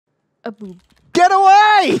a boob. Get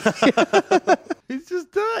away! It's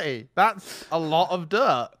just dirty. That's a lot of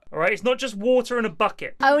dirt. All right, it's not just water in a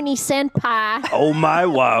bucket. Oni senpai. Oh my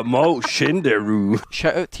wa mo shinderu.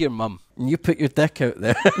 Shout out to your mum. You put your dick out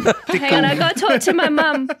there. Hang on, I gotta talk to my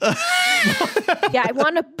mum. Yeah, I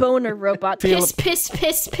want a boner robot. Piss, piss,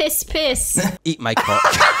 piss, piss, piss. Eat my cock.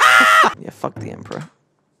 Yeah, fuck the Emperor.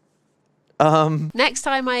 Next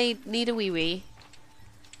time I need a wee-wee,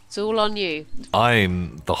 it's all on you.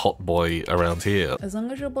 I'm the hot boy around here. As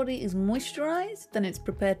long as your body is moisturized, then it's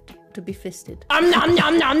prepared to be fisted. Nom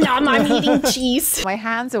nom nom nom. I'm eating cheese. My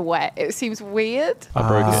hands are wet. It seems weird. I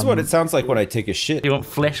broke This it. is what it sounds like when I take a shit. You want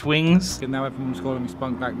flesh wings? Now everyone's calling me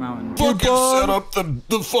Spunkback Mountain. Fucking set up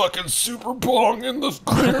the fucking super pong in the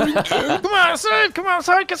clearing, dude. Come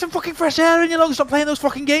outside, get some fucking fresh air in your lungs. Stop playing those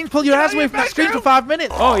fucking games. Pull your ass away from the screen for 5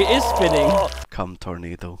 minutes. Oh, it is spinning. Come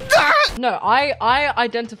tornado. No, I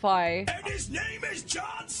identify. And his name is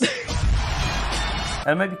John C.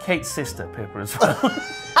 And maybe Kate's sister, Pippa, as well.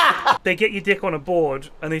 They get your dick on a board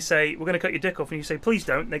and they say, we're going to cut your dick off. And you say, please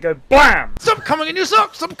don't. And they go, BLAM! Stop coming in your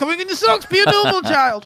socks. Stop coming in your socks. Be a normal child.